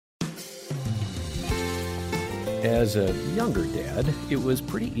As a younger dad, it was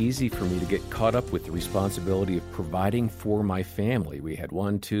pretty easy for me to get caught up with the responsibility of providing for my family. We had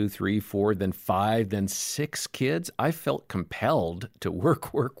 1, 2, 3, 4, then 5, then 6 kids. I felt compelled to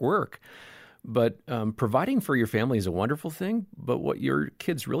work. But providing for your family is a wonderful thing, but what your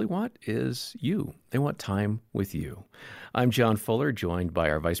kids really want is you. They want time with you. I'm John Fuller, joined by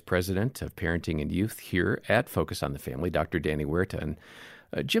our Vice President of Parenting and Youth here at Focus on the Family, Dr. Danny Huerta. And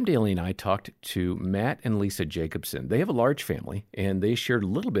Jim Daly and I talked to Matt and Lisa Jacobson. They have a large family, and they shared a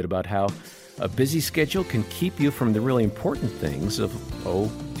little bit about how a busy schedule can keep you from the really important things of,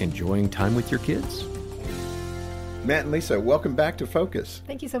 enjoying time with your kids. Matt and Lisa, welcome back to Focus.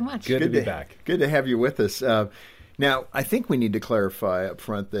 Thank you so much. Good to be back. Good to have you with us. Now, I think we need to clarify up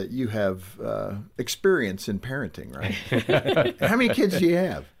front that you have experience in parenting, right? How many kids do you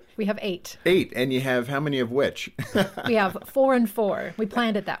have? We have 8. 8, and you have how many of which? We have 4 and 4. We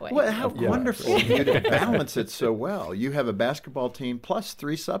planned it that way. Well, how wonderful of you to balance it so well. You have a basketball team plus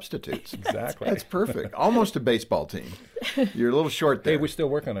 3 substitutes. Exactly. That's perfect. Almost a baseball team. You're a little short there. Hey, we're still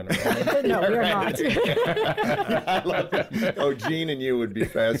working on it. Right? No, we are not. I love it. Oh, Gene and you would be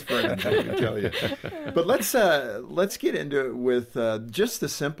fast friends, I can tell you. But let's get into it with just the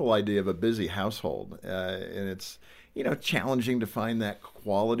simple idea of a busy household, and it's challenging to find that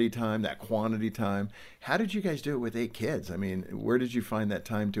quality time, that quantity time. How did you guys do it with 8 kids? I mean, where did you find that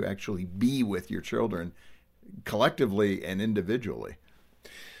time to actually be with your children collectively and individually?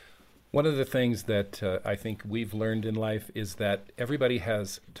 One of the things that I think we've learned in life is that everybody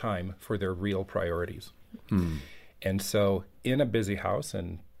has time for their real priorities. And so in a busy house,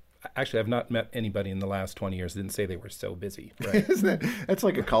 and actually I've not met anybody in the last 20 years that didn't say they were so busy. Right? That's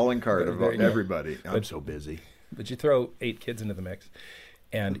like a calling card of everybody. I'm so busy. But you throw 8 kids into the mix,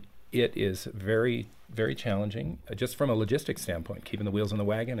 and it is very, very challenging, just from a logistics standpoint, keeping the wheels on the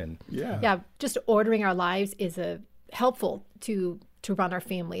wagon. And just ordering our lives is helpful to run our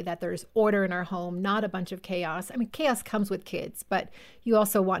family, that there's order in our home, not a bunch of chaos. I mean, chaos comes with kids, but you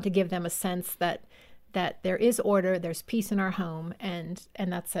also want to give them a sense that there is order, there's peace in our home, and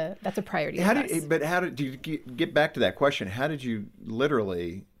that's a priority. How did you get back to that question? How did you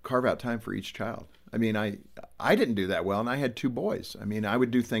literally carve out time for each child? I mean, I didn't do that well, and I had 2 boys. I mean, I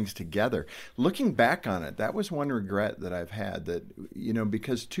would do things together. Looking back on it, that was one regret that I've had, that,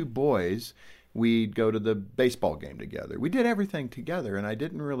 because 2 boys, we'd go to the baseball game together. We did everything together, and I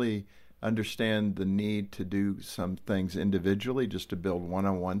didn't really understand the need to do some things individually just to build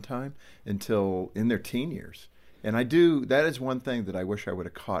one-on-one time until in their teen years. And that is one thing that I wish I would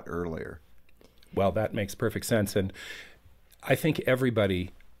have caught earlier. Well, that makes perfect sense. And I think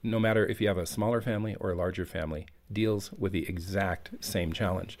everybody, no matter if you have a smaller family or a larger family, deals with the exact same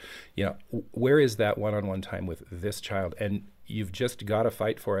challenge. Where is that one-on-one time with this child? And you've just got to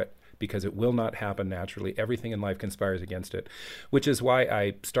fight for it, because it will not happen naturally. Everything in life conspires against it, which is why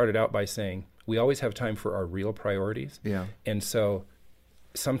I started out by saying we always have time for our real priorities. Yeah. And so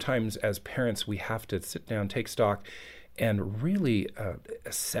sometimes as parents, we have to sit down, take stock, and really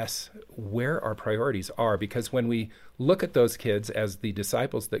assess where our priorities are. Because when we look at those kids as the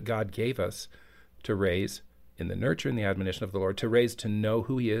disciples that God gave us to raise in the nurture and the admonition of the Lord, to raise to know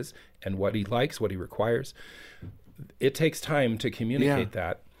who He is and what He likes, what He requires, it takes time to communicate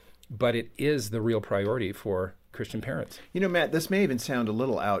that, but it is the real priority for Christian parents. Matt, this may even sound a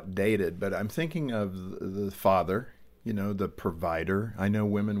little outdated, but I'm thinking of the father, the provider. I know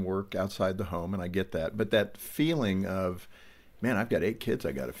women work outside the home, and I get that. But that feeling of, man, I've got 8 kids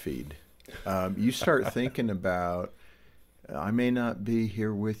I got to feed. You start thinking about, I may not be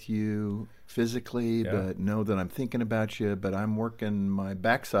here with you physically, but know that I'm thinking about you, but I'm working my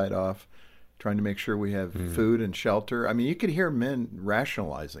backside off trying to make sure we have food and shelter. I mean, you could hear men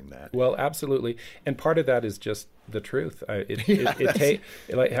rationalizing that. Well, absolutely. And part of that is just the truth.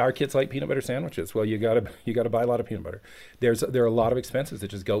 Like our kids like peanut butter sandwiches. Well, you got to buy a lot of peanut butter. There are a lot of expenses that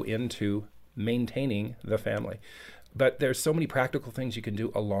just go into maintaining the family. But there's so many practical things you can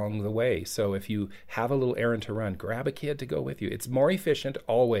do along the way. So if you have a little errand to run, grab a kid to go with you. It's more efficient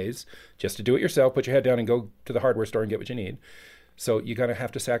always just to do it yourself, put your head down and go to the hardware store and get what you need. So you're going to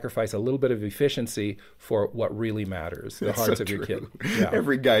have to sacrifice a little bit of efficiency for what really matters, the hearts of your kid. Yeah.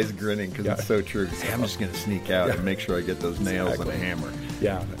 Every guy's grinning because it's so true. I'm just going to sneak out and make sure I get those nails and a hammer.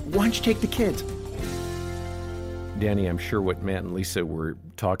 Yeah. Why don't you take the kids? Danny, I'm sure what Matt and Lisa were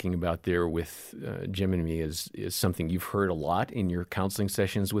talking about there with Jim and me is something you've heard a lot in your counseling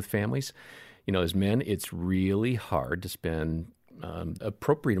sessions with families. As men, it's really hard to spend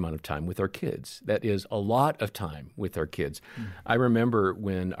appropriate amount of time with our kids. That is a lot of time with our kids. I remember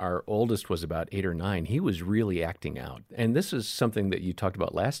when our oldest was about 8 or 9, he was really acting out. And this is something that you talked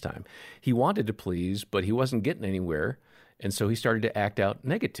about last time. He wanted to please, but he wasn't getting anywhere. And so he started to act out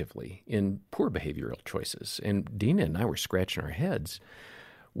negatively in poor behavioral choices. And Dina and I were scratching our heads.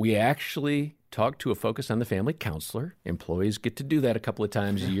 We actually talked to a Focus on the Family counselor. Employees get to do that a couple of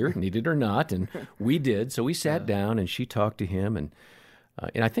times a year, needed or not, and we did. So we sat down and she talked to him. And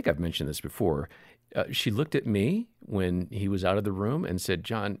I think I've mentioned this before. She looked at me when he was out of the room and said,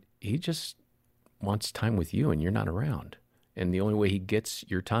 John, he just wants time with you and you're not around. And the only way he gets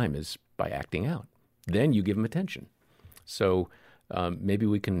your time is by acting out. Then you give him attention. So maybe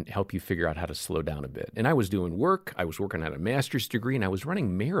we can help you figure out how to slow down a bit. And I was doing work. I was working on a master's degree, and I was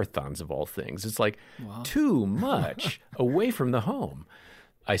running marathons of all things. It's like too much away from the home.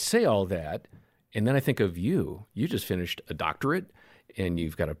 I say all that, and then I think of you. You just finished a doctorate, and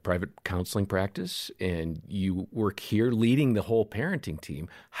you've got a private counseling practice, and you work here leading the whole parenting team.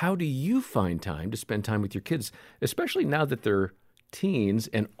 How do you find time to spend time with your kids, especially now that they're teens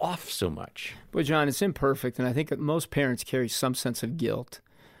and off so much? Well, John, it's imperfect, and I think that most parents carry some sense of guilt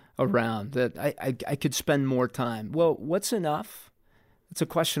around that I could spend more time. Well, what's enough? It's a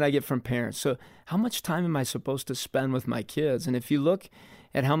question I get from parents. So how much time am I supposed to spend with my kids? And if you look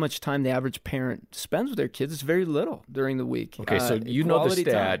at how much time the average parent spends with their kids, it's very little during the week. Okay, so you know the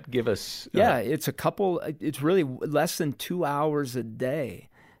stat. Give us... Yeah, it's really less than 2 hours a day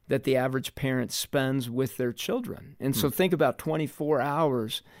that the average parent spends with their children. And so think about 24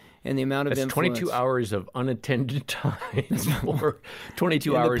 hours and the amount of influence. 22 hours of unattended time or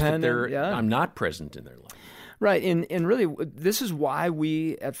 22 hours that I'm not present in their life. Right. And really, this is why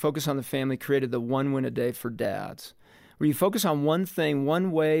we at Focus on the Family created the One Win a Day for Dads, where you focus on one thing,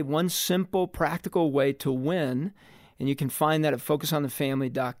 one way, one simple, practical way to win. And you can find that at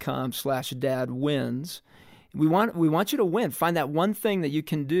focusonthefamily.com/dadwins. We want you to win. Find that one thing that you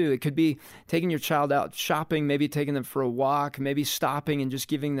can do. It could be taking your child out shopping, maybe taking them for a walk, maybe stopping and just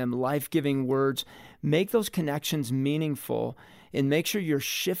giving them life-giving words. Make those connections meaningful and make sure you're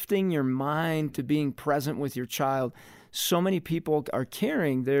shifting your mind to being present with your child. So many people are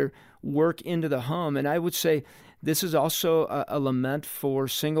carrying their work into the home. And I would say this is also a lament for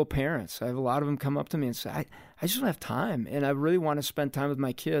single parents. I have a lot of them come up to me and say, I just don't have time, and I really want to spend time with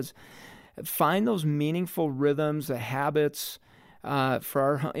my kids. Find those meaningful rhythms, the habits.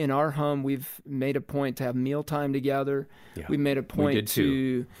 In our home, we've made a point to have mealtime together. Yeah, we've made a point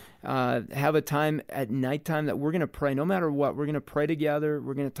to have a time at nighttime that we're going to pray. No matter what, we're going to pray together.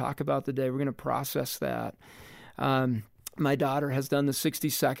 We're going to talk about the day. We're going to process that. My daughter has done the 60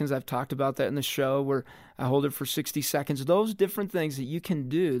 seconds. I've talked about that in the show where I hold it for 60 seconds. Those different things that you can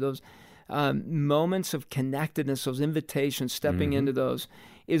do, those moments of connectedness, those invitations, stepping into those,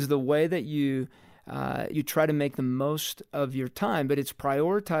 is the way that you try to make the most of your time. But it's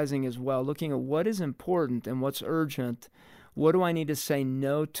prioritizing as well, looking at what is important and what's urgent. What do I need to say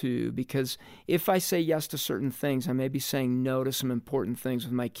no to? Because if I say yes to certain things, I may be saying no to some important things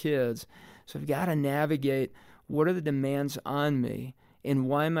with my kids. So I've got to navigate what are the demands on me, and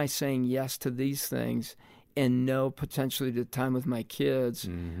why am I saying yes to these things and no potentially to time with my kids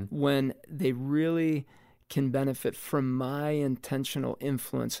when they really can benefit from my intentional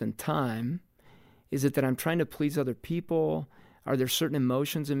influence and time? Is it that I'm trying to please other people? Are there certain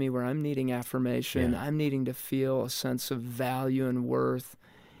emotions in me where I'm needing affirmation? I'm needing to feel a sense of value and worth.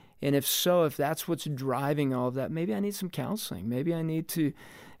 And if so, if that's what's driving all of that, maybe I need some counseling. Maybe I need to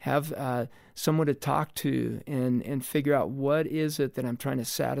have someone to talk to and figure out what is it that I'm trying to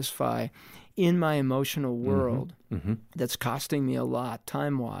satisfy in my emotional world that's costing me a lot,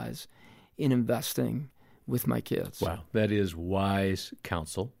 time-wise, in investing with my kids. Wow, that is wise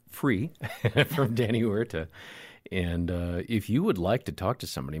counsel, free, from Danny Huerta. And if you would like to talk to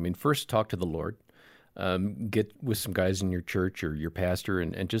somebody, I mean, first talk to the Lord. Get with some guys in your church or your pastor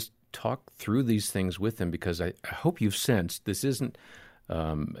and just talk through these things with them, because I hope you've sensed this isn't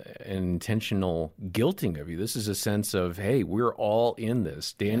an intentional guilting of you. This is a sense of, hey, we're all in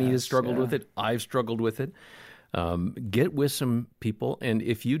this. Danny has struggled with it. I've struggled with it. Get with some people, and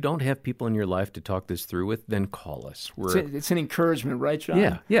if you don't have people in your life to talk this through with, then call us. It's an encouragement, right,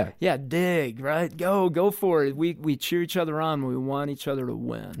 John? Yeah. Dig, right? Go for it. We cheer each other on. We want each other to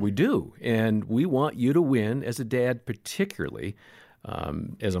win. We do, and we want you to win as a dad, particularly.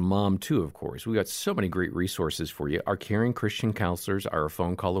 As a mom, too, of course. We've got so many great resources for you. Our Caring Christian Counselors are a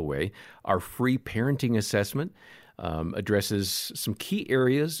phone call away. Our free parenting assessment addresses some key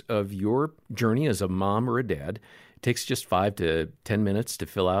areas of your journey as a mom or a dad. It takes just 5 to 10 minutes to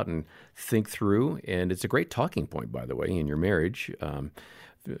fill out and think through, and it's a great talking point, by the way, in your marriage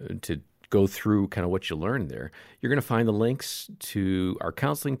to go through kind of what you learned there. You're going to find the links to our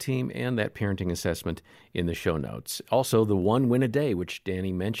counseling team and that parenting assessment in the show notes. Also, the 1 win a day, which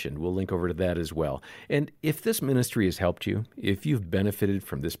Danny mentioned, we'll link over to that as well. And if this ministry has helped you, if you've benefited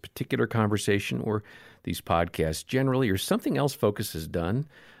from this particular conversation or these podcasts generally, or something else Focus has done,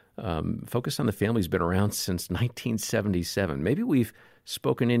 Focus on the Family has been around since 1977. Maybe we've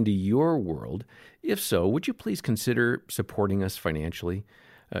spoken into your world. If so, would you please consider supporting us financially?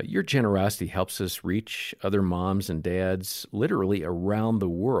 Your generosity helps us reach other moms and dads literally around the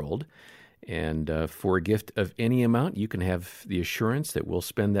world. And for a gift of any amount, you can have the assurance that we'll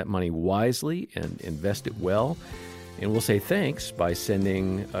spend that money wisely and invest it well. And we'll say thanks by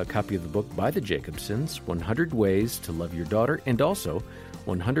sending a copy of the book by the Jacobsons, 100 Ways to Love Your Daughter, and also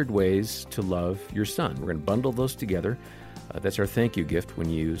 100 Ways to Love Your Son. We're going to bundle those together. That's our thank you gift when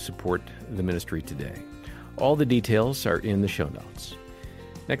you support the ministry today. All the details are in the show notes.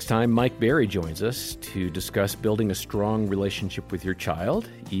 Next time, Mike Berry joins us to discuss building a strong relationship with your child,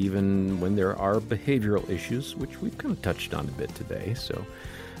 even when there are behavioral issues, which we've kind of touched on a bit today. So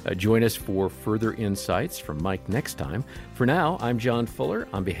join us for further insights from Mike next time. For now, I'm John Fuller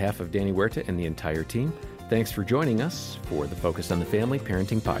on behalf of Danny Huerta and the entire team. Thanks for joining us for the Focus on the Family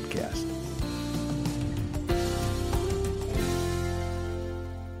Parenting Podcast.